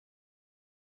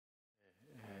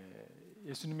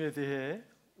예수님에 대해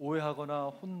오해하거나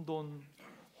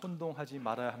혼동하지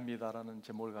말아야 합니다라는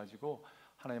제목을 가지고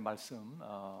하나의 말씀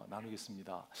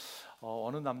나누겠습니다.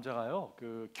 어느 남자가요,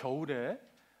 그 겨울에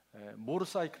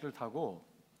모터사이클을 타고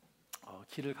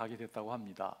길을 가게 됐다고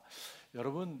합니다.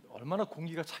 여러분 얼마나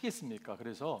공기가 차겠습니까?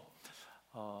 그래서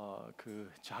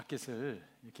그 자켓을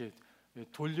이렇게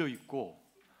돌려 입고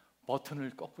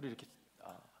버튼을 거꾸로 이렇게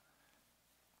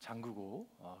잠그고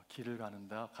길을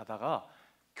가다가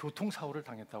교통사고를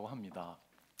당했다고 합니다.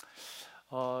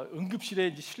 응급실에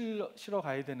이제 실어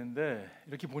가야 되는데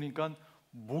이렇게 보니까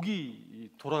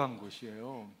목이 돌아간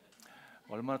것이에요.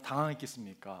 얼마나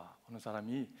당황했겠습니까? 어느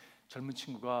사람이 젊은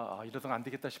친구가 이러다가 안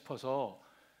되겠다 싶어서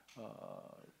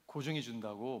고정해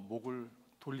준다고 목을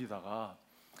돌리다가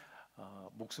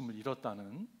목숨을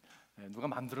잃었다는, 누가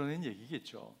만들어낸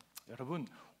얘기겠죠. 여러분,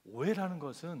 오해라는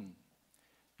것은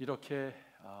이렇게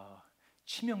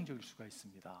치명적일 수가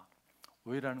있습니다.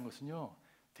 오해라는 것은요,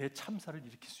 대참사를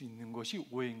일으킬 수 있는 것이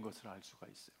오해인 것을 알 수가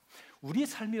있어요. 우리의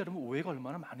삶에 여러분 오해가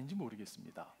얼마나 많은지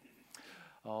모르겠습니다.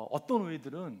 어떤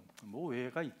오해들은 뭐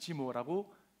오해가 있지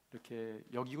뭐라고 이렇게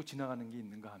여기고 지나가는 게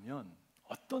있는가 하면,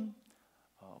 어떤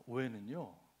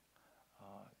오해는요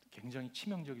굉장히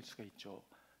치명적일 수가 있죠.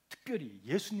 특별히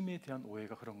예수님에 대한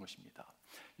오해가 그런 것입니다.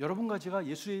 여러분과 제가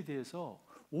예수에 대해서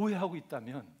오해하고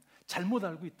있다면, 잘못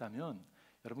알고 있다면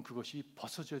여러분 그것이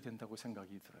벗어져야 된다고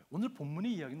생각이 들어요. 오늘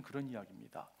본문의 이야기는 그런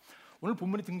이야기입니다. 오늘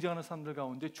본문에 등장하는 사람들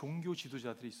가운데 종교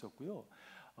지도자들이 있었고요.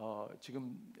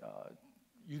 지금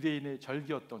유대인의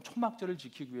절기였던 초막절을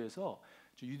지키기 위해서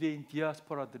유대인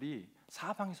디아스포라들이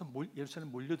사방에서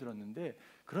예루살렘 몰려들었는데,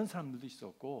 그런 사람들도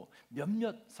있었고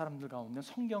몇몇 사람들 가운데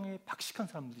성경에 박식한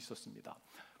사람들도 있었습니다.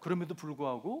 그럼에도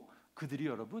불구하고 그들이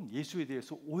여러분 예수에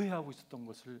대해서 오해하고 있었던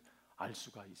것을 알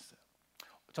수가 있어요.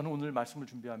 저는 오늘 말씀을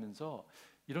준비하면서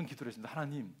이런 기도를 했습니다.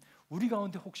 하나님, 우리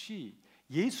가운데 혹시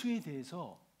예수님에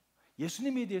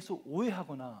대해서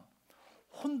오해하거나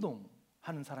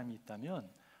혼동하는 사람이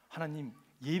있다면 하나님,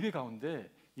 예배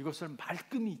가운데 이것을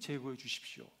말끔히 제거해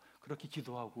주십시오. 그렇게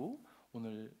기도하고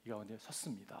오늘 이 가운데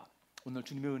섰습니다. 오늘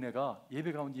주님의 은혜가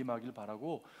예배 가운데 임하길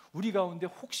바라고, 우리 가운데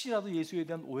혹시라도 예수에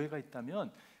대한 오해가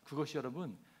있다면 그것이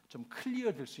여러분 좀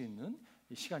클리어 될 수 있는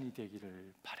시간이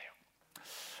되기를 바라요.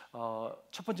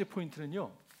 첫 번째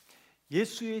포인트는요,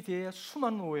 예수에 대해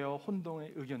수많은 오해와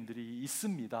혼동의 의견들이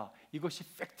있습니다.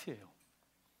 이것이 팩트예요.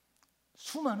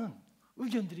 수많은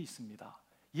의견들이 있습니다.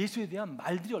 예수에 대한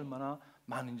말들이 얼마나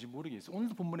많은지 모르겠어요.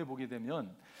 오늘도 본문에 보게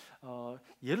되면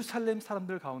예루살렘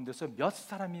사람들 가운데서 몇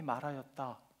사람이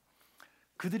말하였다.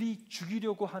 그들이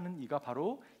죽이려고 하는 이가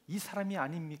바로 이 사람이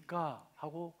아닙니까?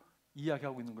 하고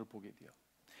이야기하고 있는 걸 보게 돼요.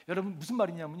 여러분 무슨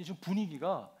말이냐면, 지금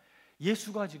분위기가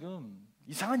예수가 지금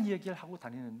이상한 이야기를 하고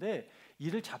다니는데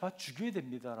이를 잡아 죽여야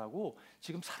됩니다라고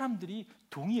지금 사람들이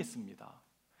동의했습니다.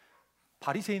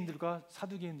 바리새인들과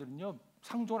사두개인들은요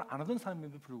상종을 안 하던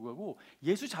사람임에도 불구하고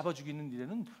예수 잡아 죽이는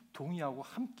일에는 동의하고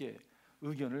함께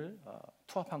의견을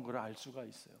투합한 것을 알 수가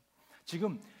있어요.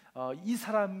 지금 이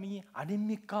사람이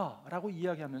아닙니까? 라고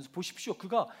이야기하면서 보십시오.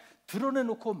 그가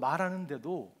드러내놓고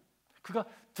말하는데도 그가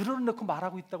드러내놓고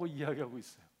말하고 있다고 이야기하고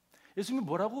있어요. 예수님이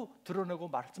뭐라고 드러내고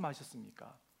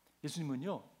말씀하셨습니까?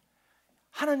 예수님은요,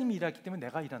 하나님이 일하기 때문에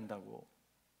내가 일한다고,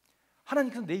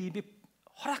 하나님께서 내 입에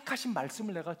허락하신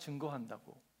말씀을 내가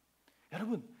증거한다고.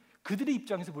 여러분, 그들의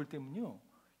입장에서 볼 때는요,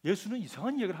 예수는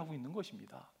이상한 이야기를 하고 있는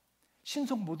것입니다.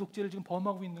 신성 모독죄를 지금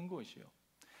범하고 있는 것이에요.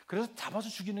 그래서 잡아서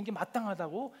죽이는 게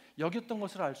마땅하다고 여겼던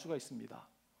것을 알 수가 있습니다.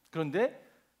 그런데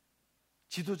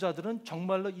지도자들은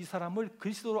정말로 이 사람을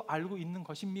그리스도로 알고 있는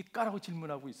것입니까? 라고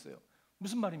질문하고 있어요.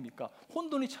 무슨 말입니까?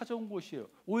 혼돈이 찾아온 것이에요.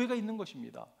 오해가 있는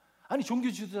것입니다. 아니,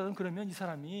 종교 지도자는 그러면 이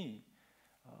사람이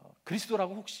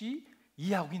그리스도라고 혹시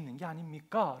이해하고 있는 게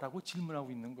아닙니까? 라고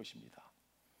질문하고 있는 것입니다.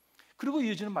 그리고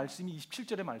이어지는 말씀이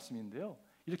 27절의 말씀인데요,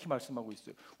 이렇게 말씀하고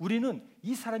있어요. 우리는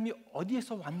이 사람이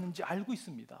어디에서 왔는지 알고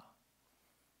있습니다.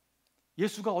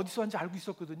 예수가 어디서 왔는지 알고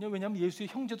있었거든요. 왜냐하면 예수의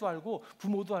형제도 알고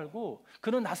부모도 알고,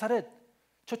 그는 나사렛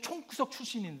저 총구석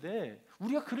출신인데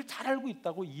우리가 그를 잘 알고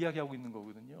있다고 이야기하고 있는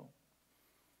거거든요.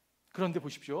 그런데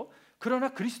보십시오.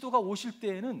 그러나 그리스도가 오실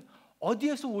때에는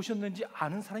어디에서 오셨는지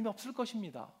아는 사람이 없을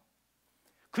것입니다.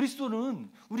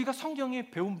 그리스도는, 우리가 성경에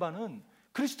배운 바는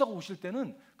그리스도가 오실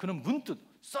때는 그는 문득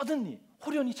suddenly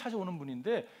호련히 찾아오는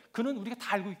분인데, 그는 우리가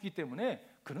다 알고 있기 때문에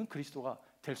그는 그리스도가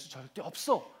될 수 절대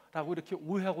없어 라고 이렇게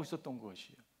오해하고 있었던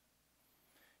것이에요.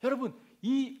 여러분,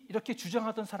 이렇게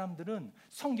주장하던 사람들은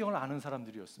성경을 아는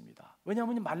사람들이었습니다.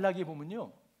 왜냐하면 말라기에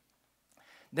보면요,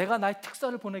 내가 나의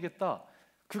특사를 보내겠다,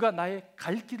 그가 나의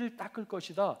갈 길을 닦을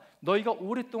것이다, 너희가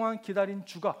오랫동안 기다린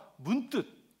주가 문득,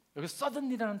 여기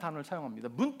suddenly라는 단어를 사용합니다.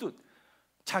 문득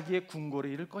자기의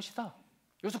궁궐에 이를 것이다.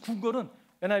 여기서 궁궐은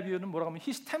NIV는 뭐라고 하면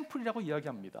His temple이라고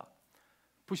이야기합니다.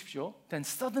 보십시오. Then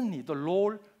suddenly the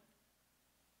Lord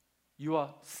you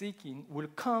are seeking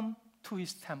will come to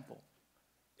His temple.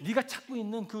 네가 찾고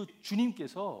있는 그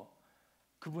주님께서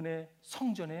그분의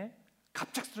성전에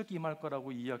갑작스럽게 임할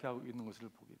거라고 이야기하고 있는 것을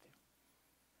보게 돼요.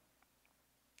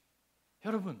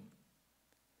 여러분,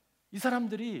 이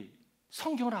사람들이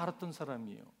성경을 알았던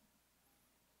사람이에요.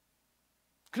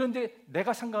 그런데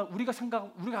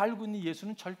우리가 알고 있는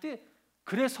예수는 절대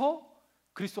그래서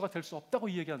그리스도가 될 수 없다고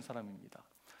이야기한 사람입니다.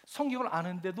 성경을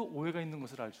아는데도 오해가 있는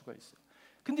것을 알 수가 있어요.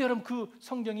 근데 여러분, 그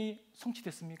성경이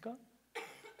성취됐습니까?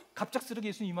 갑작스럽게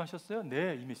예수님 임하셨어요?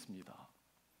 네, 임했습니다.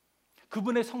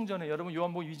 그분의 성전에, 여러분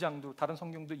요한복음 2장도 다른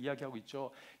성경도 이야기하고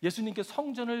있죠. 예수님께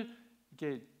성전을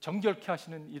이렇게 정결케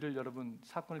하시는 일을 여러분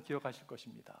사건을 기억하실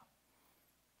것입니다.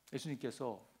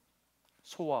 예수님께서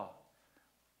소와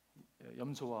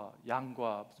염소와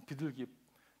양과 비둘기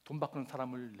돈 바꾸는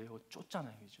사람을 내어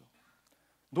쫓잖아요, 그죠?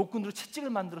 노끈으로 채찍을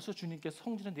만들어서 주님께서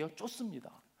성전에 내어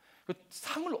쫓습니다. 그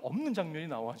상을 없는 장면이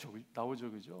나오죠,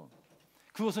 그죠?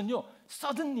 그것은요,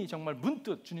 suddenly 정말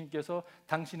문득 주님께서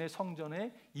당신의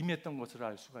성전에 임했던 것을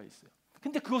알 수가 있어요.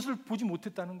 근데 그것을 보지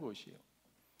못했다는 것이에요.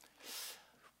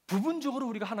 부분적으로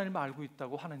우리가 하나님을 알고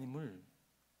있다고 하나님을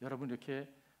여러분 이렇게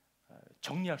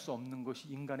정리할 수 없는 것이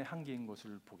인간의 한계인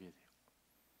것을 보게 돼요.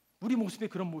 우리 모습에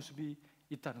그런 모습이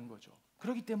있다는 거죠.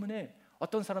 그렇기 때문에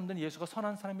어떤 사람들은 예수가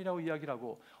선한 사람이라고 이야기를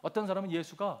하고, 어떤 사람은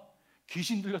예수가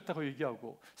귀신 들렸다고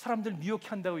얘기하고, 사람들 미혹해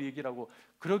한다고 얘기를 하고,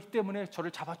 그렇기 때문에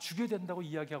저를 잡아 죽여야 된다고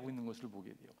이야기하고 있는 것을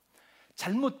보게 돼요.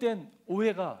 잘못된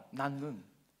오해가 낳는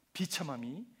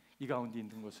비참함이 이 가운데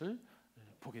있는 것을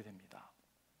보게 됩니다.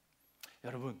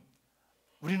 여러분,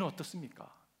 우리는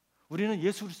어떻습니까? 우리는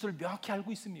예수 그리스도를 명확히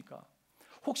알고 있습니까?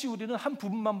 혹시 우리는 한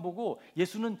부분만 보고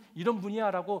예수는 이런 분이야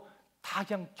라고 다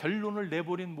그냥 결론을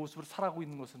내버린 모습으로 살아가고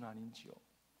있는 것은 아닌지요?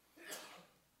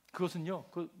 그것은요,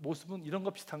 그 모습은 이런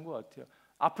거 비슷한 것 같아요.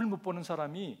 앞을 못 보는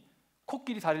사람이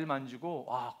코끼리 다리를 만지고,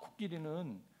 아,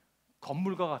 코끼리는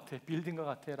건물과 같아, 빌딩과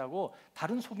같아 라고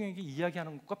다른 소경에게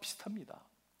이야기하는 것과 비슷합니다.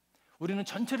 우리는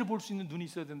전체를 볼 수 있는 눈이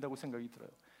있어야 된다고 생각이 들어요.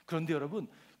 그런데 여러분,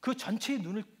 그 전체의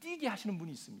눈을 띄게 하시는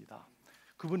분이 있습니다.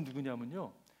 그분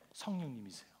누구냐면요,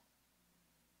 성령님이세요.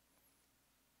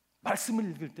 말씀을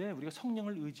읽을 때 우리가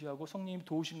성령을 의지하고 성령님이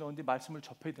도우신 가운데 말씀을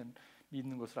접해야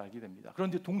있는 것을 알게 됩니다.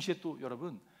 그런데 동시에 또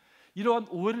여러분, 이러한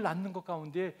오해를 낳는 것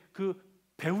가운데 그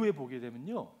배후에 보게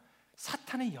되면요,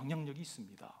 사탄의 영향력이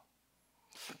있습니다.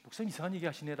 목사님 이상한 얘기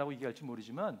하시네라고 얘기할지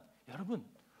모르지만, 여러분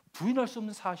부인할 수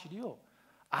없는 사실이요,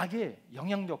 악의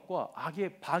영향력과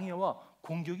악의 방해와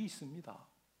공격이 있습니다.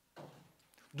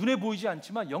 눈에 보이지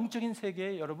않지만 영적인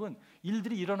세계에 여러분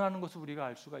일들이 일어나는 것을 우리가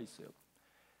알 수가 있어요.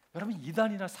 여러분,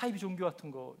 이단이나 사이비 종교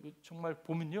같은 거 정말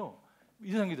보면요,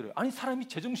 이런 생각이 들어요. 아니, 사람이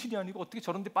제정신이 아니고 어떻게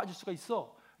저런 데 빠질 수가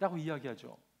있어? 라고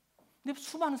이야기하죠. 근데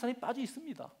수많은 사람이 빠져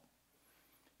있습니다.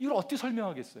 이걸 어떻게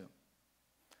설명하겠어요?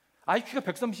 IQ가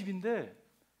 130인데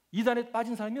이단에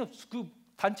빠진 사람이 그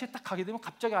단체에 딱 가게 되면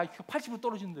갑자기 IQ가 80으로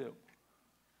떨어진대요.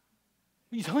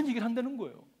 이상한 얘기를 한다는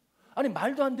거예요. 아니,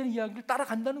 말도 안 되는 이야기를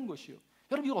따라간다는 것이요.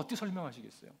 여러분, 이걸 어떻게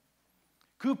설명하시겠어요?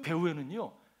 그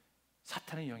배후에는요,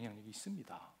 사탄의 영향력이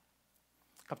있습니다.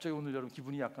 갑자기 오늘 여러분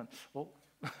기분이 약간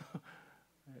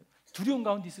두려운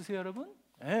가운데 있으세요, 여러분?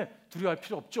 네, 두려워할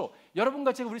필요 없죠.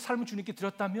 여러분과 제가 우리 삶을 주님께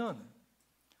드렸다면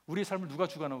우리의 삶을 누가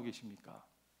주관하고 계십니까?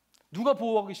 누가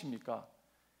보호하고 계십니까?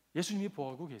 예수님이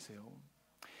보호하고 계세요.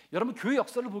 여러분, 교회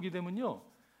역사를 보게 되면요,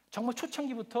 정말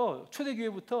초창기부터,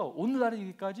 초대교회부터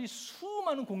오늘날까지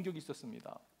수많은 공격이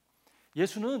있었습니다.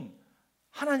 예수는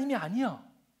하나님이 아니야,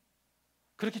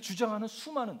 그렇게 주장하는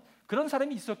수많은 그런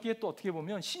사람이 있었기에, 또 어떻게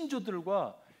보면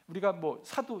신조들과 우리가 뭐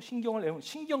사도 신경을 내온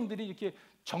신경들이 이렇게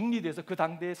정리돼서 그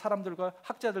당대의 사람들과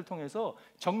학자들 통해서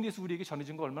정리해서 우리에게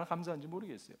전해진 거 얼마나 감사한지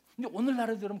모르겠어요. 근데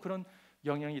오늘날에도 여러분 그런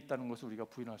영향이 있다는 것을 우리가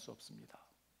부인할 수 없습니다.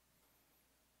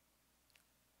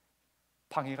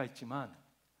 방해가 있지만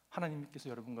하나님께서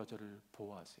여러분과 저를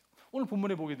보호하세요. 오늘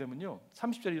본문에 보게 되면요,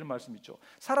 30절에 이런 말씀이 있죠.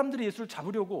 사람들이 예수를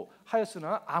잡으려고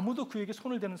하였으나 아무도 그에게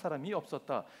손을 대는 사람이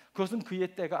없었다. 그것은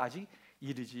그의 때가 아직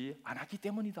이르지 않았기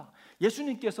때문이다.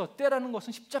 예수님께서, 때라는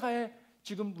것은 십자가에,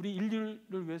 지금 우리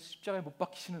인류를 위해서 십자가에 못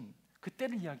박히시는 그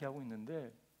때를 이야기하고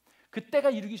있는데, 그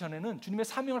때가 이르기 전에는, 주님의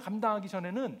사명을 감당하기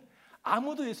전에는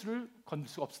아무도 예수를 건들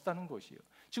수가 없었다는 것이에요.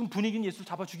 지금 분위기는 예수를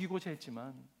잡아 죽이고자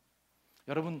했지만,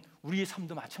 여러분, 우리의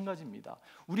삶도 마찬가지입니다.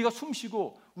 우리가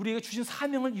숨쉬고 우리에게 주신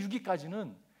사명을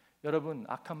이루기까지는 여러분,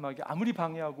 악한 마귀가 아무리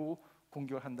방해하고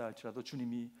공격을 한다 할지라도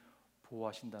주님이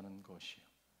보호하신다는 것이에요.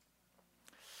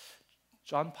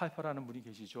 존 파이퍼라는 분이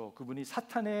계시죠. 그분이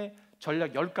사탄의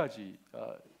전략 10가지를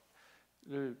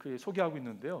소개하고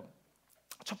있는데요,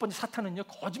 첫 번째, 사탄은요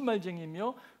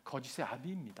거짓말쟁이며 거짓의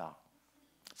아비입니다.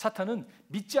 사탄은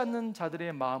믿지 않는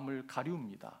자들의 마음을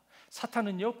가리웁니다.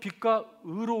 사탄은요 빛과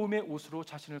의로움의 옷으로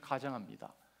자신을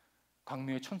가장합니다.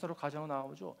 광명의 천사로 가장하고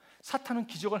나오죠. 사탄은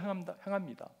기적을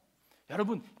행합니다.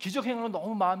 여러분, 기적 행하는 거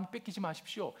너무 마음 뺏기지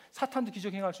마십시오. 사탄도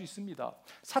기적 행할 수 있습니다.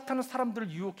 사탄은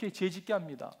사람들을 유혹해 죄짓게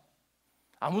합니다.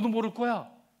 아무도 모를 거야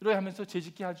이러야 하면서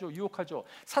죄짓게 하죠. 유혹하죠.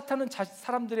 사탄은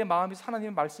사람들의 마음에서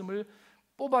하나님의 말씀을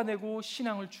뽑아내고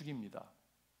신앙을 죽입니다.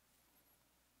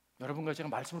 여러분과 제가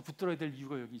말씀을 붙들어야 될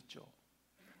이유가 여기 있죠.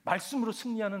 말씀으로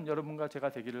승리하는 여러분과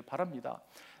제가 되기를 바랍니다.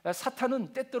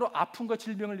 사탄은 때때로 아픔과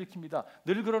질병을 일으킵니다.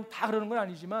 늘 다 그러는 건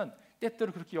아니지만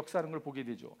때때로 그렇게 역사하는 걸 보게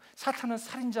되죠. 사탄은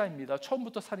살인자입니다.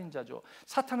 처음부터 살인자죠.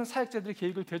 사탄은 사역자들의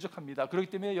계획을 대적합니다. 그렇기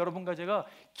때문에 여러분과 제가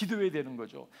기도해야 되는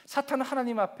거죠. 사탄은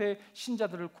하나님 앞에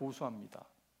신자들을 고소합니다.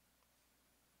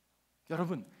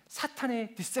 여러분,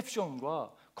 사탄의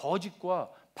디셉션과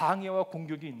거짓과 방해와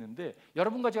공격이 있는데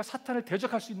여러분과 제가 사탄을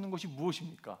대적할 수 있는 것이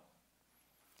무엇입니까?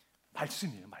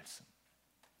 말씀이에요. 말씀.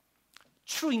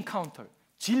 True encounter,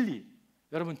 진리.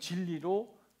 여러분,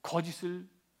 진리로 거짓을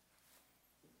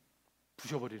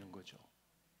부셔버리는 거죠.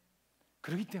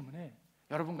 그렇기 때문에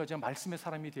여러분과 제가 말씀의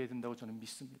사람이 되어야 된다고 저는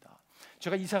믿습니다.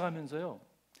 제가 이사 가면서요,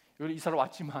 여기 이사를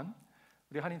왔지만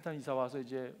우리 한인타운 이사 와서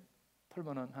이제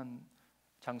펄만한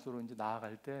장소로 이제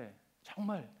나아갈 때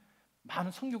정말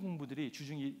많은 선교 공부들이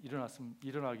주중에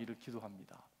일어나기를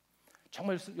기도합니다.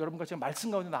 정말 여러분과 제가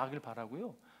말씀 가운데 나가길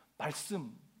바라고요.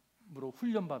 말씀으로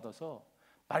훈련받아서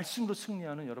말씀으로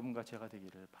승리하는 여러분과 제가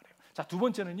되기를 바라요. 자, 두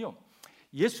번째는요,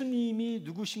 예수님이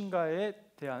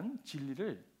누구신가에 대한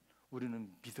진리를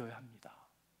우리는 믿어야 합니다.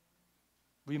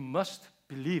 We must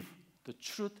believe the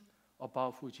truth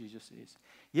about who Jesus is.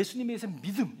 예수님에 대해서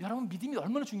믿음, 여러분 믿음이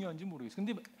얼마나 중요한지 모르겠어요.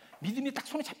 근데 믿음이 딱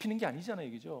손에 잡히는 게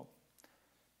아니잖아요, 그죠?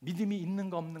 믿음이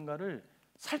있는가 없는가를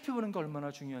살펴보는 게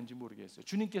얼마나 중요한지 모르겠어요.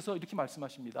 주님께서 이렇게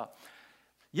말씀하십니다.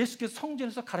 예수께서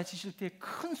성전에서 가르치실 때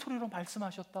큰 소리로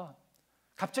말씀하셨다.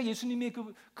 갑자기 예수님이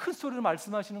그 큰 소리로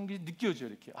말씀하시는 게 느껴져요.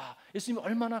 이렇게 예수님이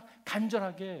얼마나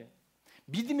간절하게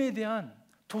믿음에 대한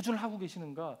도전을 하고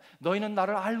계시는가. 너희는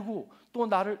나를 알고 또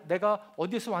내가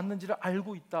어디에서 왔는지를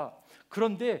알고 있다.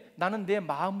 그런데 나는 내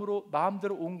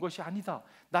마음대로 온 것이 아니다.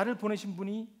 나를 보내신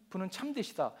분은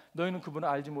참되시다. 너희는 그분을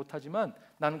알지 못하지만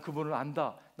나는 그분을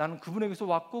안다. 나는 그분에게서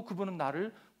왔고 그분은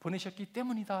나를 보내셨기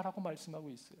때문이다 라고 말씀하고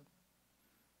있어요.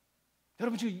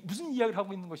 여러분, 지금 무슨 이야기를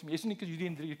하고 있는 것입니까? 예수님께서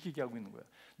유대인들에게 이렇게 얘기하고 있는 거예요.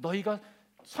 너희가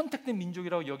선택된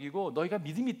민족이라고 여기고 너희가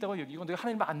믿음이 있다고 여기고 너희가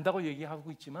하나님을 안다고 얘기하고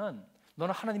있지만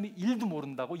너는 하나님의 일도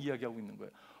모른다고 이야기하고 있는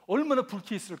거예요. 얼마나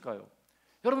불쾌했을까요?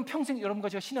 여러분, 평생 여러분과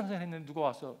제가 신앙생활 했는데 누가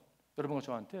와서 여러분과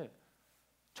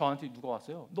저한테 누가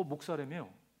왔어요? 너 목사라며?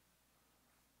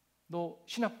 너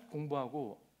신학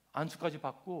공부하고 안수까지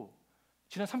받고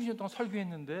지난 30년 동안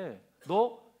설교했는데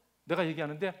내가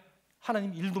얘기하는데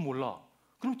하나님 일도 몰라.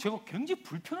 그럼 제가 굉장히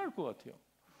불편할 것 같아요.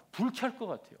 불쾌할 것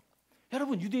같아요.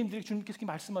 여러분, 유대인들에게 주님께서 이렇게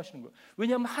말씀하시는 거예요.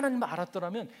 왜냐하면 하나님을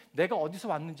알았더라면 내가 어디서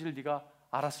왔는지를 네가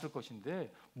알았을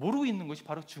것인데 모르고 있는 것이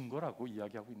바로 증거라고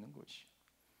이야기하고 있는 것이.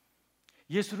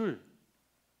 예수를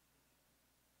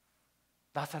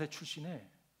나사렛 출신에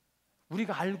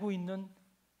우리가 알고 있는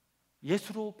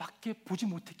예수로밖에 보지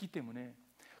못했기 때문에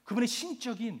그분의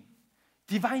신적인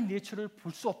디바인 네이처를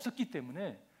볼 수 없었기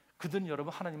때문에 그들은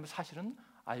여러분 하나님을 사실은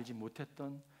알지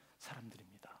못했던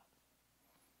사람들입니다.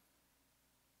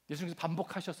 예수님께서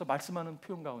반복하셔서 말씀하는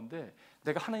표현 가운데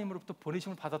내가 하나님으로부터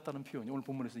보내심을 받았다는 표현이 오늘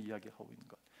본문에서 이야기하고 있는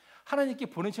것. 하나님께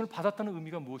보내심을 받았다는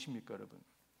의미가 무엇입니까, 여러분?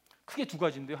 크게 두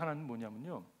가지인데요. 하나는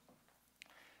뭐냐면요,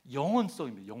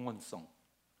 영원성입니다. 영원성.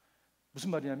 무슨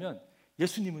말이냐면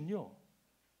예수님은요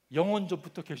영원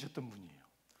전부터 계셨던 분이에요.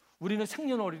 우리는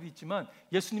생년월일이 있지만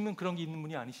예수님은 그런 게 있는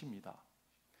분이 아니십니다.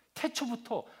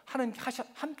 태초부터 하나님께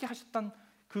함께 하셨던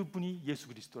그 분이 예수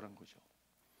그리스도라는 거죠.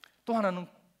 또 하나는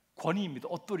권위입니다.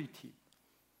 authority.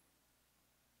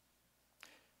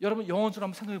 여러분, 영원수를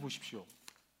한번 생각해 보십시오.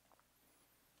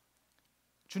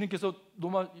 주님께서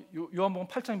요한복음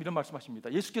 8장 이런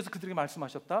말씀하십니다. 예수께서 그들에게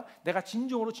말씀하셨다. 내가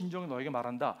진정으로 너에게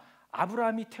말한다.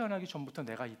 아브라함이 태어나기 전부터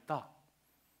내가 있다.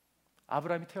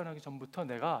 아브라함이 태어나기 전부터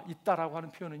내가 있다라고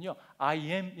하는 표현은요,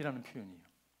 I am이라는 표현이에요.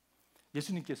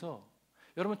 예수님께서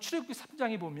여러분 출애굽기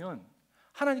 3장에 보면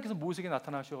하나님께서 모세에게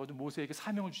나타나셔가지고 모세에게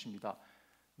사명을 주십니다.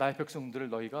 나의 백성들을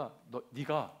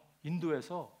네가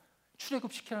인도해서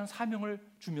출애굽시키라는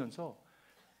사명을 주면서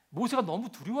모세가 너무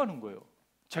두려워하는 거예요.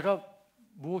 제가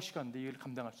무엇이가 내 일을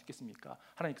감당할 수 있겠습니까?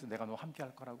 하나님께서 내가 너와 함께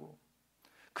할 거라고.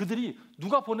 그들이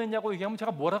누가 보냈냐고 얘기하면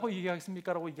제가 뭐라고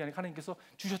얘기하겠습니까? 라고 얘기하니까 하나님께서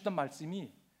주셨던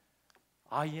말씀이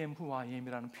I am who I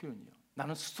am이라는 표현이에요.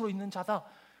 나는 스스로 있는 자다.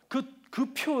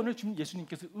 그 표현을 지금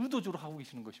예수님께서 의도적으로 하고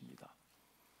계시는 것입니다.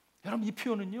 여러분, 이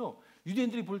표현은요,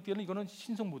 유대인들이 볼 때는 이거는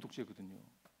신성모독죄거든요.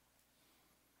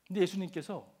 근데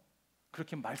예수님께서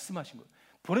그렇게 말씀하신 거예요.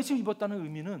 보내심 입었다는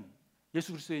의미는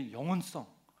예수 그리스도의 영원성,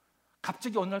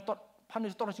 갑자기 어느 날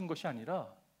하늘에서 떨어진 것이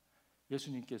아니라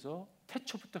예수님께서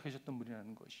태초부터 계셨던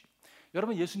분이라는 것이.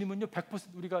 여러분, 예수님은요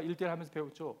 100% 우리가 일대일 하면서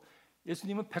배웠죠.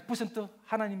 예수님은 100%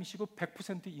 하나님이시고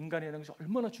 100% 인간이라는 것이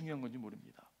얼마나 중요한 건지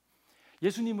모릅니다.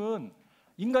 예수님은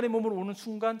인간의 몸으로 오는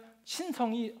순간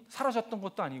신성이 사라졌던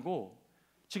것도 아니고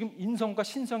지금 인성과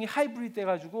신성이 하이브리드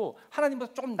돼가지고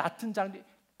하나님보다 조금 낮은 자리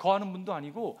거하는 분도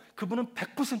아니고 그분은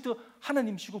 100%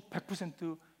 하나님이시고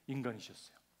 100%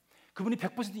 인간이셨어요. 그분이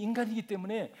 100% 인간이기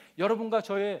때문에 여러분과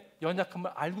저의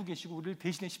연약함을 알고 계시고 우리를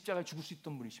대신해 십자가에 죽을 수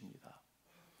있던 분이십니다.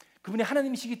 그분이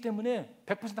하나님이시기 때문에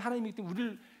 100% 하나님이기 때문에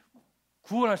우리를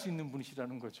구원할 수 있는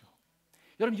분이시라는 거죠.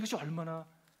 여러분, 이것이 얼마나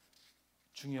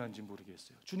중요한지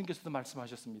모르겠어요. 주님께서도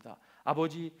말씀하셨습니다.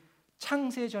 아버지,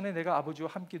 창세 전에 내가 아버지와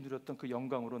함께 누렸던 그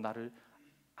영광으로 나를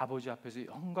아버지 앞에서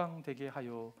영광되게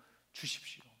하여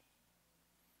주십시오.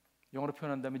 영어로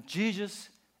표현한다면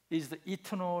Jesus is the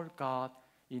eternal God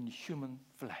in human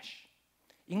flesh.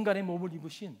 인간의 몸을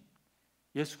입으신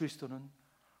예수 그리스도는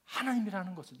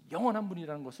하나님이라는 것을, 영원한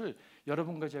분이라는 것을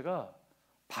여러분과 제가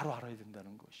바로 알아야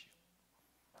된다는 것이요.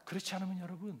 그렇지 않으면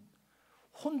여러분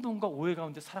혼돈과 오해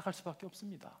가운데 살아갈 수밖에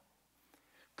없습니다.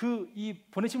 이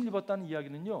보내심을 입었다는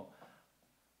이야기는요,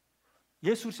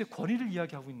 예수 그리스도의 권위를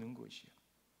이야기하고 있는 것이에요.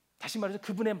 다시 말해서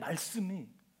그분의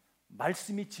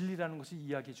말씀이 진리라는 것을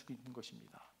이야기해 주고 있는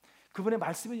것입니다. 그분의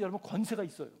말씀에 여러분 권세가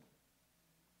있어요.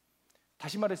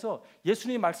 다시 말해서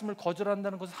예수님의 말씀을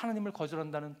거절한다는 것은 하나님을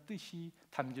거절한다는 뜻이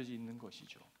담겨져 있는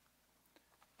것이죠.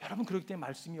 여러분, 그렇기 때문에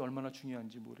말씀이 얼마나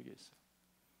중요한지 모르겠어요.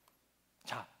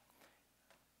 자,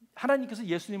 하나님께서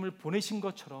예수님을 보내신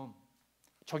것처럼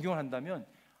적용을 한다면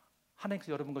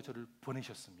하나님께서 여러분과 저를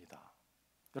보내셨습니다.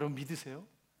 여러분 믿으세요?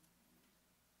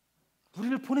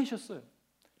 우리를 보내셨어요.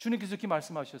 주님께서 이렇게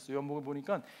말씀하셨어요. 요한복음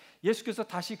보니까 예수께서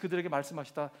다시 그들에게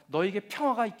말씀하시다. 너에게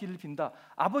평화가 있기를 빈다.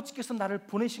 아버지께서 나를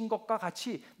보내신 것과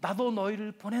같이 나도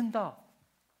너희를 보낸다.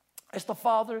 As the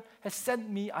Father has sent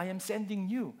me, I am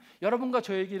sending you. 여러분과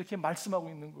저에게 이렇게 말씀하고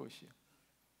있는 것이에요.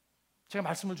 제가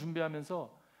말씀을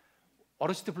준비하면서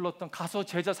어렸을 때 불렀던 가서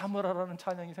제자 삼으라라는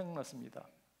찬양이 생각났습니다.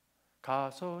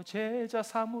 가서 제자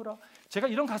삼으라. 제가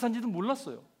이런 가사인지도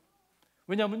몰랐어요.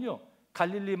 왜냐하면요,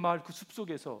 갈릴리 마을 그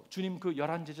숲속에서 주님 그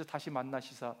 11제자 다시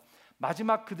만나시사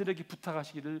마지막 그들에게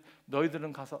부탁하시기를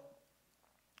너희들은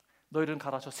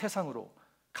가라 저 세상으로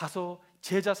가서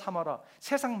제자 삼아라.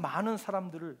 세상 많은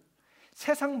사람들을,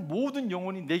 세상 모든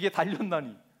영혼이 내게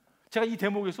달렸나니. 제가 이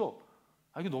대목에서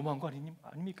이게 너무한 거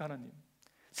아닙니까 하나님?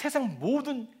 세상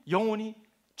모든 영혼이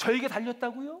저에게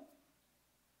달렸다고요?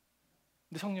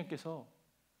 근데 성령께서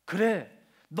그래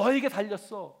너에게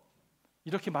달렸어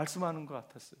이렇게 말씀하는 것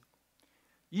같았어요.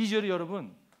 2절에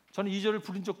여러분, 저는 2절을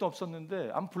부른 적도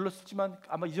없었는데 아마 불렀지만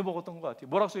아마 잊어먹었던 것 같아요.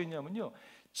 뭐라고 써있냐면요,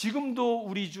 지금도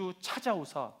우리 주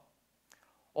찾아오사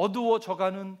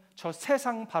어두워져가는 저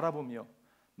세상 바라보며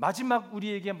마지막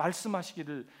우리에게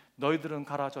말씀하시기를 너희들은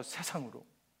가라 저 세상으로.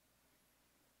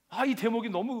 이 대목이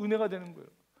너무 은혜가 되는 거예요.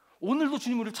 오늘도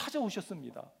주님 우리를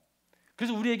찾아오셨습니다.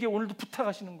 그래서 우리에게 오늘도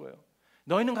부탁하시는 거예요.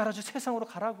 너희는 가라 저 세상으로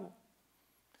가라고.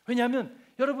 왜냐하면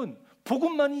여러분,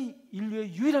 복음만이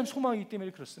인류의 유일한 소망이기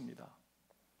때문에 그렇습니다.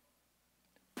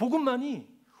 복음만이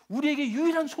우리에게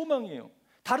유일한 소망이에요.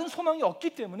 다른 소망이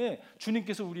없기 때문에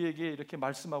주님께서 우리에게 이렇게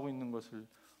말씀하고 있는 것을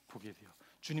보게 돼요.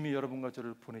 주님이 여러분과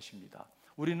저를 보내십니다.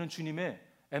 우리는 주님의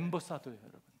엠버사더예요,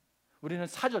 여러분. 우리는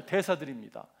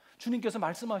대사들입니다. 주님께서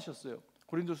말씀하셨어요.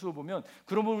 고린도후서 보면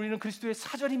그러면 우리는 그리스도의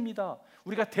사절입니다.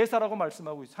 우리가 대사라고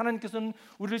말씀하고 있어요. 하나님께서는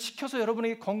우리를 시켜서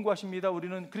여러분에게 권고하십니다.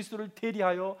 우리는 그리스도를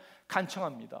대리하여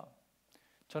간청합니다.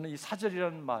 저는 이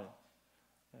사절이라는 말,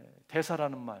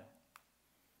 대사라는 말,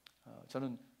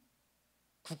 저는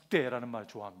국대라는 말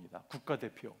좋아합니다.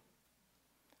 국가대표.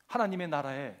 하나님의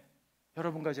나라에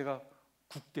여러분과 제가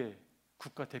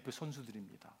국가대표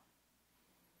선수들입니다.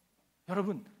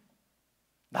 여러분,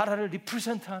 나라를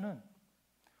리프레젠트하는,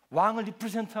 왕을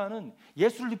리프레젠트하는,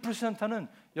 예수를 리프레젠트하는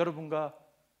여러분과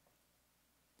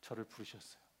저를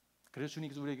부르셨어요. 그래서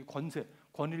주님께서 우리에게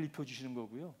권위를 입혀주시는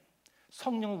거고요,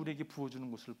 성령을 우리에게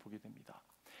부어주는 것을 보게 됩니다.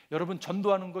 여러분,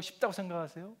 전도하는 거 쉽다고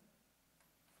생각하세요?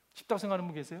 쉽다고 생각하는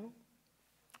분 계세요?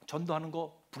 전도하는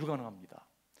거 불가능합니다.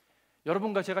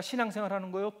 여러분과 제가 신앙생활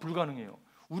하는 거요, 불가능해요.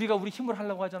 우리가 우리 힘을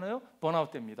하려고 하잖아요,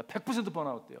 번아웃 됩니다. 100%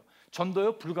 번아웃 돼요.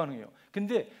 전도요, 불가능해요.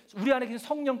 근데 우리 안에 계신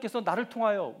성령께서 나를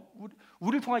통하여,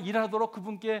 우리를 통하여 일하도록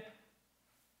그분께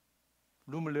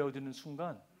룸을 내어드리는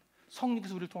순간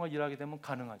성령께서 우리를 통하여 일하게 되면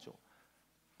가능하죠.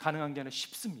 가능한 게 아니라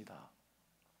쉽습니다.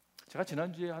 제가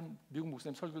지난주에 한 미국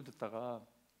목사님 설교를 듣다가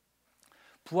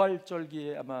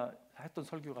부활절기에 아마 했던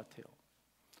설교 같아요.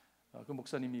 그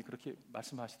목사님이 그렇게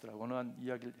말씀하시더라고요. 어느 한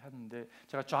이야기를 하는데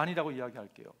제가 존이라고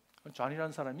이야기할게요.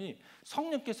 존이라는 사람이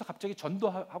성령께서 갑자기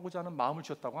전도하고자 하는 마음을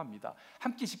주셨다고 합니다.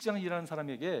 함께 직장을 일하는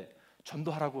사람에게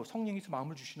전도하라고 성령이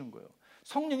마음을 주시는 거예요.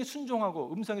 성령이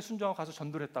순종하고 음성에 순종하고 가서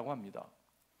전도를 했다고 합니다.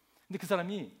 근데 그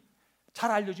사람이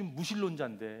잘 알려진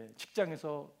무신론자인데,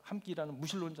 직장에서 함께 일하는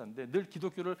무신론자인데 늘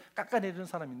기독교를 깎아내리는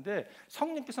사람인데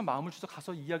성령께서 마음을 주셔서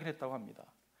가서 이야기를 했다고 합니다.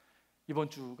 이번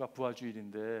주가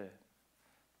부활주일인데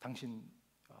당신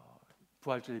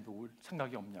부활절 예배 올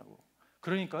생각이 없냐고.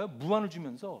 그러니까요, 무안을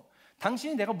주면서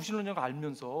당신이 내가 무신론자인 걸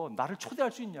알면서 나를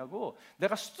초대할 수 있냐고,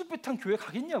 내가 수두배탄 교회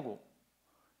가겠냐고,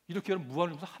 이렇게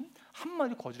무안을 주면서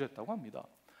한마디 거절했다고 합니다.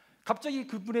 갑자기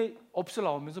그분의 업설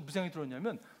나오면서 무슨 생각이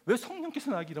들었냐면, 왜 성령께서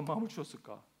나에게 이런 마음을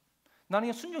주셨을까? 나는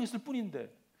그냥 순종했을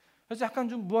뿐인데. 그래서 약간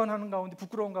좀 무안하는 가운데,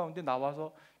 부끄러운 가운데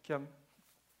나와서 그냥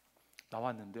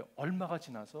나왔는데, 얼마가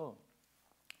지나서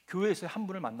교회에서 한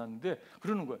분을 만났는데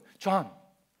그러는 거예요. 존,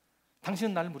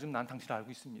 당신은 나를 모르지만 난 당신을 알고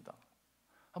있습니다.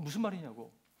 무슨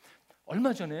말이냐고.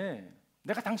 얼마 전에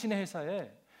내가 당신의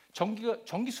회사에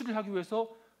전기 수리를 하기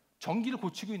위해서 전기를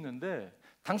고치고 있는데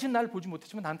당신 나를 보지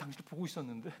못했지만 난 당신을 보고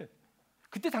있었는데,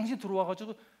 그때 당신이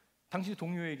들어와가지고 당신의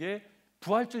동료에게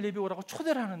부활절 예배 오라고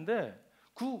초대를 하는데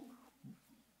그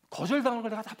거절당한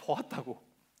걸 내가 다 보았다고.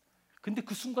 근데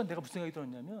그 순간 내가 무슨 생각이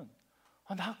들었냐면,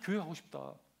 나 교회 가고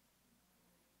싶다.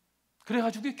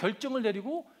 그래가지고 결정을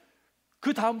내리고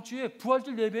그 다음 주에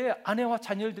부활절 예배에 아내와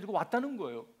자녀를 데리고 왔다는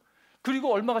거예요.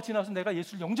 그리고 얼마가 지나서 내가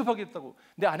예수를 영접하게 됐다고,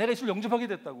 내 아내가 예수를 영접하게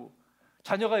됐다고,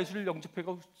 자녀가 예수를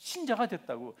영접하고 신자가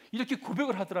됐다고, 이렇게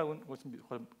고백을 하더라는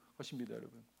것입니다,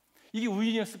 여러분. 이게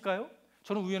우연이었을까요?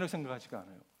 저는 우연하게 생각하지가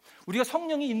않아요. 우리가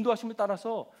성령의 인도하심을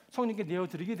따라서 성령께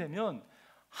내어드리게 되면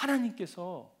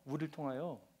하나님께서 우리를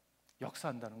통하여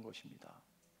역사한다는 것입니다.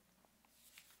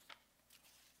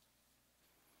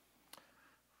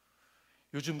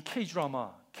 요즘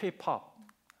K-드라마, K-팝,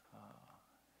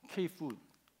 K-푸드,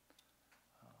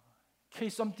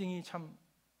 K-썸띵이 참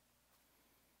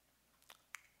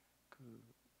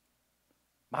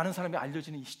많은 사람이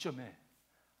알려지는 이 시점에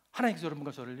하나님께서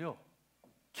여러분과 저를요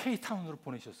K-타운으로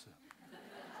보내셨어요.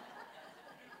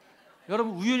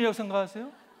 여러분 우연이라고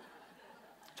생각하세요?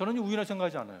 저는 우연이라고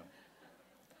생각하지 않아요.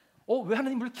 왜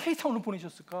하나님 우리를 K-타운으로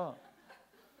보내셨을까?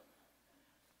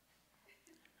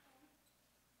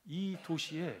 이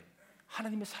도시에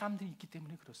하나님의 사람들이 있기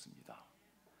때문에 그렇습니다.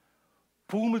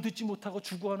 복음을 듣지 못하고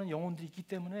죽어가는 영혼들이 있기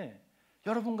때문에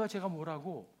여러분과 제가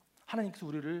뭐라고 하나님께서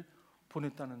우리를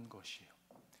보냈다는 것이에요.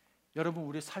 여러분,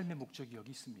 우리의 삶의 목적이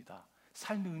여기 있습니다.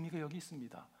 삶의 의미가 여기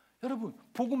있습니다. 여러분,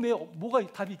 복음에 뭐가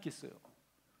답이 있겠어요?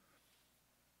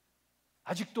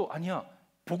 아직도 아니야,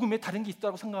 복음에 다른 게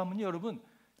있다고 생각하면요, 여러분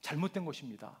잘못된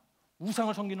것입니다.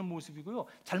 우상을 섬기는 모습이고요,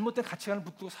 잘못된 가치관을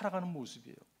붙들고 살아가는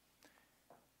모습이에요.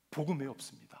 복음에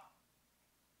없습니다.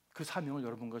 그 사명을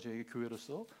여러분과 저에게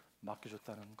교회로서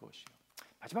맡겨줬다는 것이요.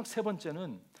 마지막 세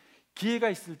번째는, 기회가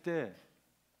있을 때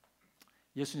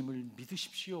예수님을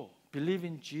믿으십시오. Believe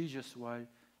in Jesus while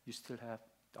you still have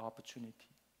the opportunity.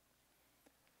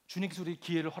 주님께서 우리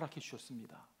기회를 허락해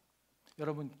주셨습니다.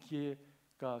 여러분,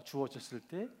 기회가 주어졌을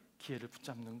때 기회를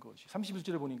붙잡는 것이.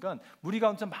 31절에 보니까 무리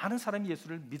가운데 많은 사람이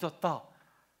예수를 믿었다.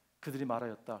 그들이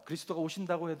말하였다. 그리스도가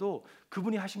오신다고 해도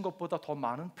그분이 하신 것보다 더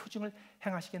많은 표징을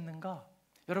행하시겠는가?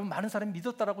 여러분, 많은 사람이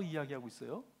믿었다라고 이야기하고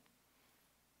있어요.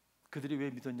 그들이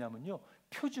왜 믿었냐면요,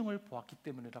 표징을 보았기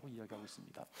때문이라고 이야기하고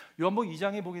있습니다. 요한복음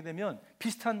 2장에 보게 되면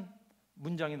비슷한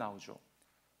문장이 나오죠.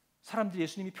 사람들이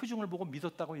예수님이 표징을 보고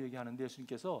믿었다고 얘기하는데,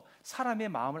 예수님께서 사람의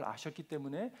마음을 아셨기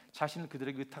때문에 자신을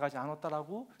그들에게 의탁하지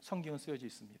않았다라고 성경은 쓰여져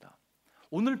있습니다.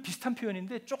 오늘 비슷한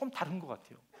표현인데 조금 다른 것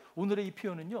같아요. 오늘의 이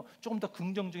표현은요, 조금 더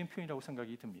긍정적인 표현이라고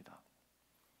생각이 듭니다.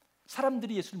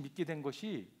 사람들이 예수를 믿게 된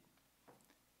것이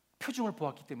표징을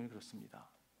보았기 때문에 그렇습니다.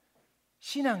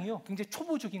 신앙이요, 굉장히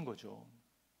초보적인 거죠.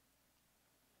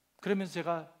 그러면서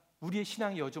제가 우리의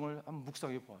신앙의 여정을 한번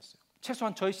묵상해 보았어요.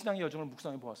 최소한 저의 신앙의 여정을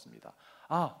묵상해 보았습니다.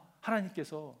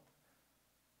 하나님께서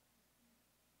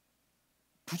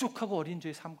부족하고 어린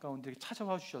저의 삶 가운데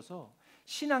찾아와 주셔서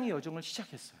신앙의 여정을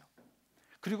시작했어요.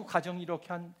 그리고 가정이 이렇게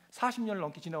한 40년을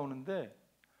넘게 지나오는데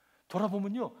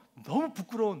돌아보면요, 너무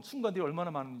부끄러운 순간들이 얼마나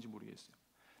많은지 모르겠어요.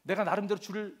 내가 나름대로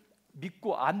주를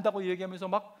믿고 안다고 얘기하면서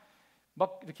막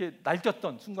이렇게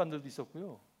날뛰었던 순간들도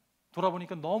있었고요.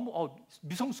 돌아보니까 너무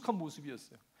미성숙한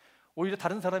모습이었어요. 오히려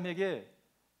다른 사람에게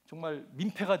정말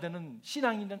민폐가 되는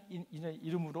신앙이라는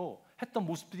이름으로 했던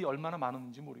모습들이 얼마나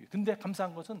많았는지 모르겠어요. 근데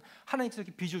감사한 것은 하나님께서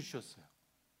이렇게 빚어주셨어요.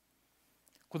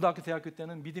 고등학교, 대학교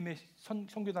때는 믿음의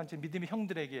선교단체, 믿음의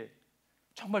형들에게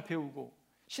정말 배우고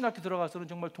신학교 들어가서는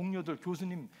정말 동료들,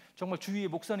 교수님, 정말 주위의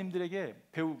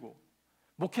목사님들에게 배우고,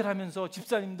 목회를 하면서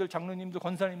집사님들, 장로님들,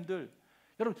 권사님들,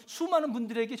 여러분 수많은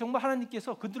분들에게 정말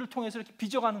하나님께서 그들을 통해서 이렇게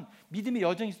빚어가는 믿음의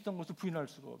여정이 있었던 것을 부인할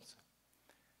수가 없어요.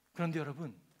 그런데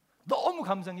여러분 너무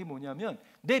감사한 게 뭐냐면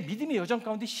내 믿음의 여정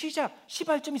가운데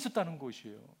시발점이 있었다는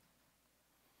것이에요.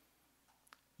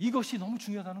 이것이 너무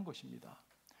중요하다는 것입니다.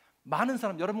 많은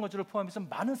사람, 여러분과 저를 포함해서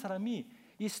많은 사람이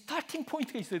이 스타팅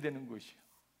포인트가 있어야 되는 것이에요.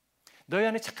 너희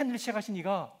안에 착한 일을 시작하신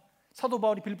이가, 사도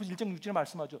바울이 빌립보서 1장 6절에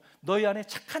말씀하죠. 너희 안에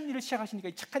착한 일을 시작하시니까,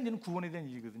 이 착한 일은 구원에 대한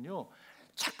일이거든요.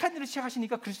 착한 일을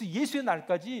시작하시니까 그리스도 예수의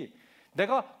날까지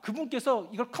내가 그분께서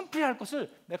이걸 컴플리트할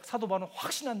것을 내가 사도 바울은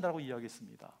확신한다고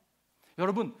이야기했습니다.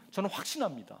 여러분 저는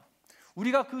확신합니다.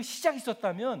 우리가 그 시작이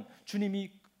있었다면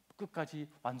주님이 끝까지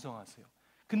완성하세요.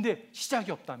 근데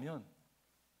시작이 없다면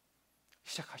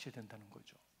시작하셔야 된다는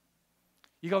거죠.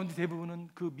 이 가운데 대부분은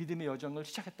그 믿음의 여정을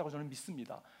시작했다고 저는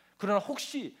믿습니다. 그러나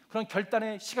혹시 그런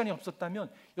결단의 시간이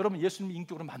없었다면 여러분 예수님을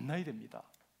인격으로 만나야 됩니다.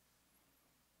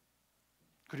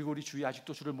 그리고 우리 주위에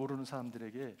아직도 주를 모르는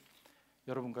사람들에게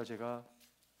여러분과 제가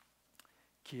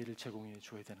기회를 제공해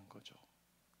줘야 되는 거죠.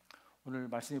 오늘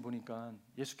말씀해 보니까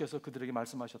예수께서 그들에게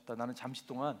말씀하셨다. 나는 잠시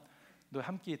동안 너희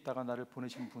함께 있다가 나를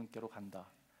보내신 분께로 간다.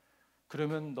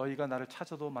 그러면 너희가 나를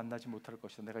찾아도 만나지 못할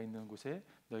것이다. 내가 있는 곳에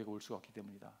너희가 올 수가 없기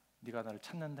때문이다. 네가 나를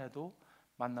찾는다 해도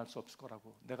만날 수 없을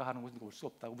거라고. 내가 하는 곳에 올 수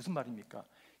없다고. 무슨 말입니까?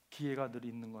 기회가 늘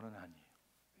있는 것은 아니에요.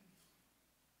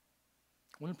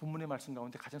 오늘 본문의 말씀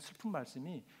가운데 가장 슬픈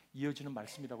말씀이 이어지는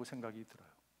말씀이라고 생각이 들어요.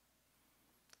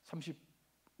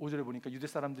 35절에 보니까 유대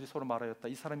사람들이 서로 말하였다.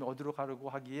 이 사람이 어디로 가려고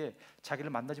하기에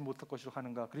자기를 만나지 못할 것이로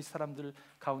하는가? 그리스 사람들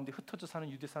가운데 흩어져 사는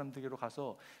유대 사람들에게로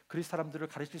가서 그리스 사람들을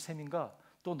가르칠 셈인가?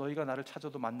 또 너희가 나를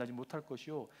찾아도 만나지 못할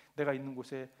것이요 내가 있는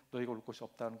곳에 너희가 올 곳이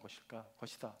없다는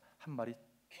것이다 한 말이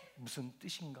무슨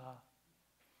뜻인가?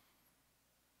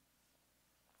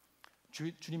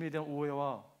 주님에 대한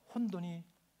오해와 혼돈이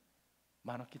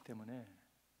많았기 때문에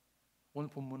오늘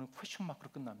본문은 퀘스천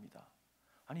마크로 끝납니다.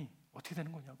 아니 어떻게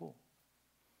되는 거냐고.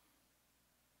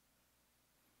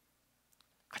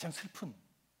 가장 슬픈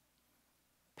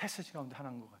패시지 가운데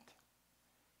하나인 것 같아요.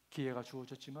 기회가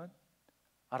주어졌지만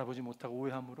알아보지 못하고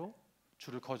오해함으로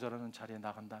주를 거절하는 자리에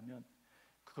나간다면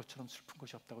그것처럼 슬픈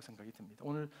것이 없다고 생각이 듭니다.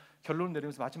 오늘 결론을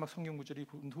내리면서 마지막 성경 구절이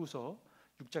후서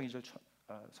 6장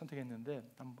 2절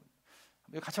선택했는데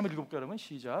같이 한번 읽어볼게요. 여러분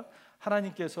시작.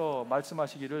 하나님께서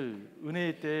말씀하시기를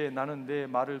은혜의 때에 나는 내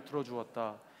말을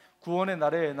들어주었다. 구원의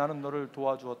날에 나는 너를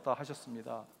도와주었다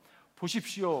하셨습니다.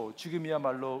 보십시오.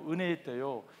 지금이야말로 은혜의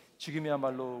때요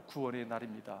지금이야말로 구원의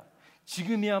날입니다.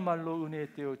 지금이야말로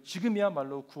은혜의 때요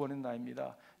지금이야말로 구원의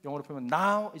날입니다. 영어로 보면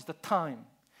Now is the time.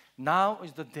 Now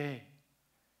is the day.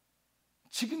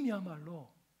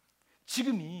 지금이야말로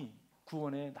지금이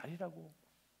구원의 날이라고.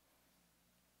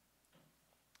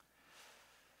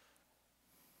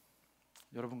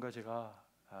 여러분과 제가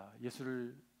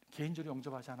예수를 개인적으로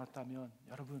영접하지 않았다면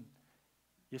여러분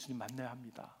예수님 만나야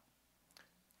합니다.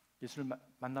 예수를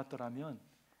만났더라면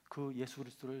그 예수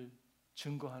그리스도를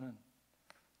증거하는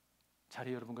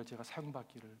자리에 여러분과 제가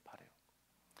사용받기를 바라요.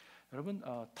 여러분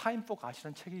타임 포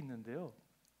갓이라는 책이 있는데요.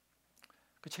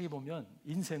 그 책에 보면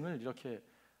인생을 이렇게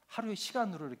하루의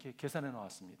시간으로 이렇게 계산해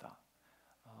나왔습니다.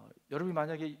 여러분이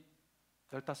만약에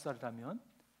 15살이라면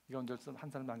이 가운데 한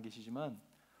사람도 안 계시지만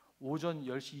오전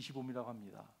 10시 25분이라고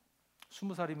합니다.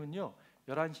 20살이면요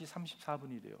 11시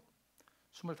 34분이 돼요.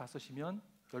 25이면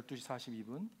 12시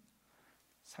 42분,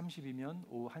 30이면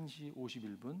오후 1시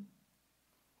 51분,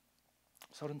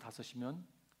 35이면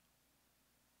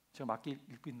제가 맞게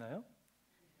읽고 있나요?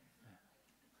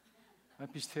 네.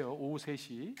 비슷해요. 오후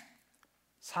 3시.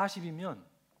 40이면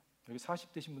여기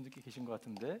 40 되신 분들 계신 것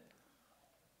같은데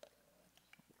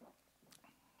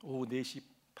오후 4시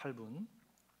 8분,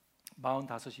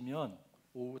 45이면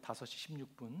오후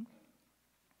 5시 16분,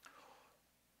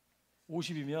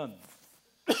 50이면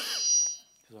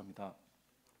죄송합니다.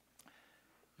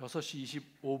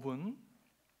 6시 25분,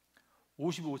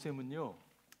 55세면요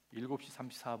 7시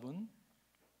 34분,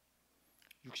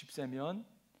 60세면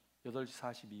 8시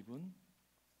 42분.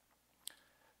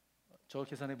 저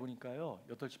계산해 보니까요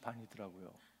 8시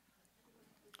반이더라고요.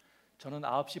 저는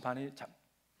 9시 반에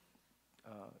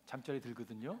잠자리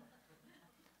들거든요.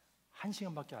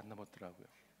 1시간밖에 안 남았더라고요.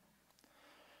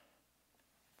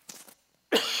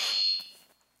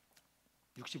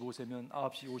 (65세면)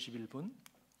 9시 51분,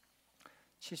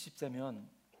 70세면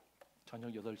저녁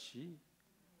 8시,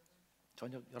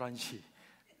 저녁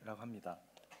 11시라고 합니다.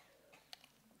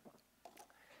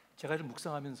 제가 좀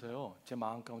묵상하면서요 제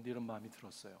마음 가운데 이런 마음이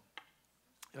들었어요.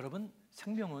 여러분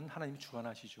생명은 하나님이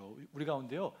주관하시죠. 우리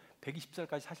가운데요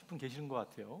 120살까지 사실 분 계시는 것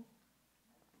같아요.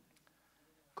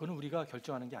 그건 우리가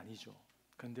결정하는 게 아니죠.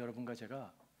 그런데 여러분과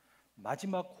제가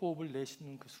마지막 호흡을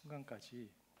내쉬는 그 순간까지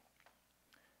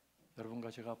여러분과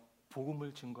제가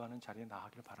복음을 증거하는 자리에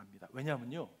나가기를 바랍니다.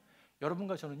 왜냐하면요,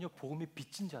 여러분과 저는요 복음의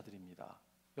빚진 자들입니다.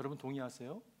 여러분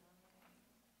동의하세요?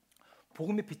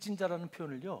 복음의 빚진 자라는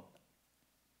표현을요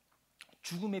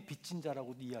죽음의 빚진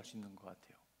자라고도 이해할 수 있는 것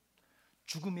같아요.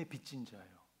 죽음의 빚진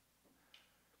자예요.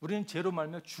 우리는 죄로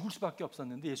말며 죽을 수밖에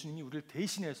없었는데 예수님이 우리를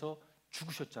대신해서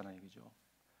죽으셨잖아요, 그죠?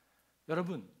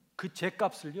 여러분, 그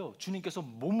죄값을요 주님께서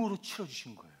몸으로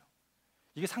치러주신 거예요.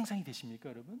 이게 상상이 되십니까,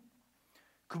 여러분?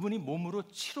 그분이 몸으로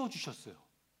치러주셨어요.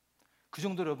 그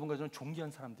정도로 여러분과 저는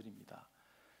존귀한 사람들입니다.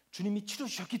 주님이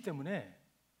치러주셨기 때문에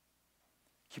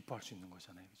기뻐할 수 있는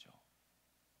거잖아요, 그죠?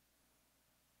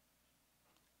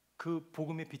 그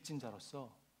복음의 빚진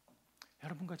자로서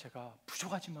여러분과 제가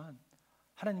부족하지만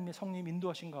하나님의 성령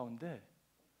인도하신 가운데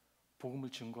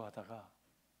복음을 증거하다가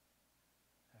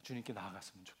주님께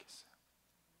나아갔으면 좋겠어요.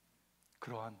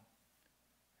 그러한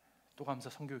또감사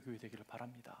선교교회 되기를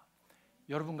바랍니다.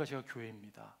 여러분과 제가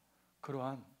교회입니다.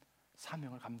 그러한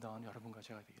사명을 감당하는 여러분과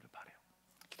제가 되기를 바라요.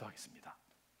 기도하겠습니다.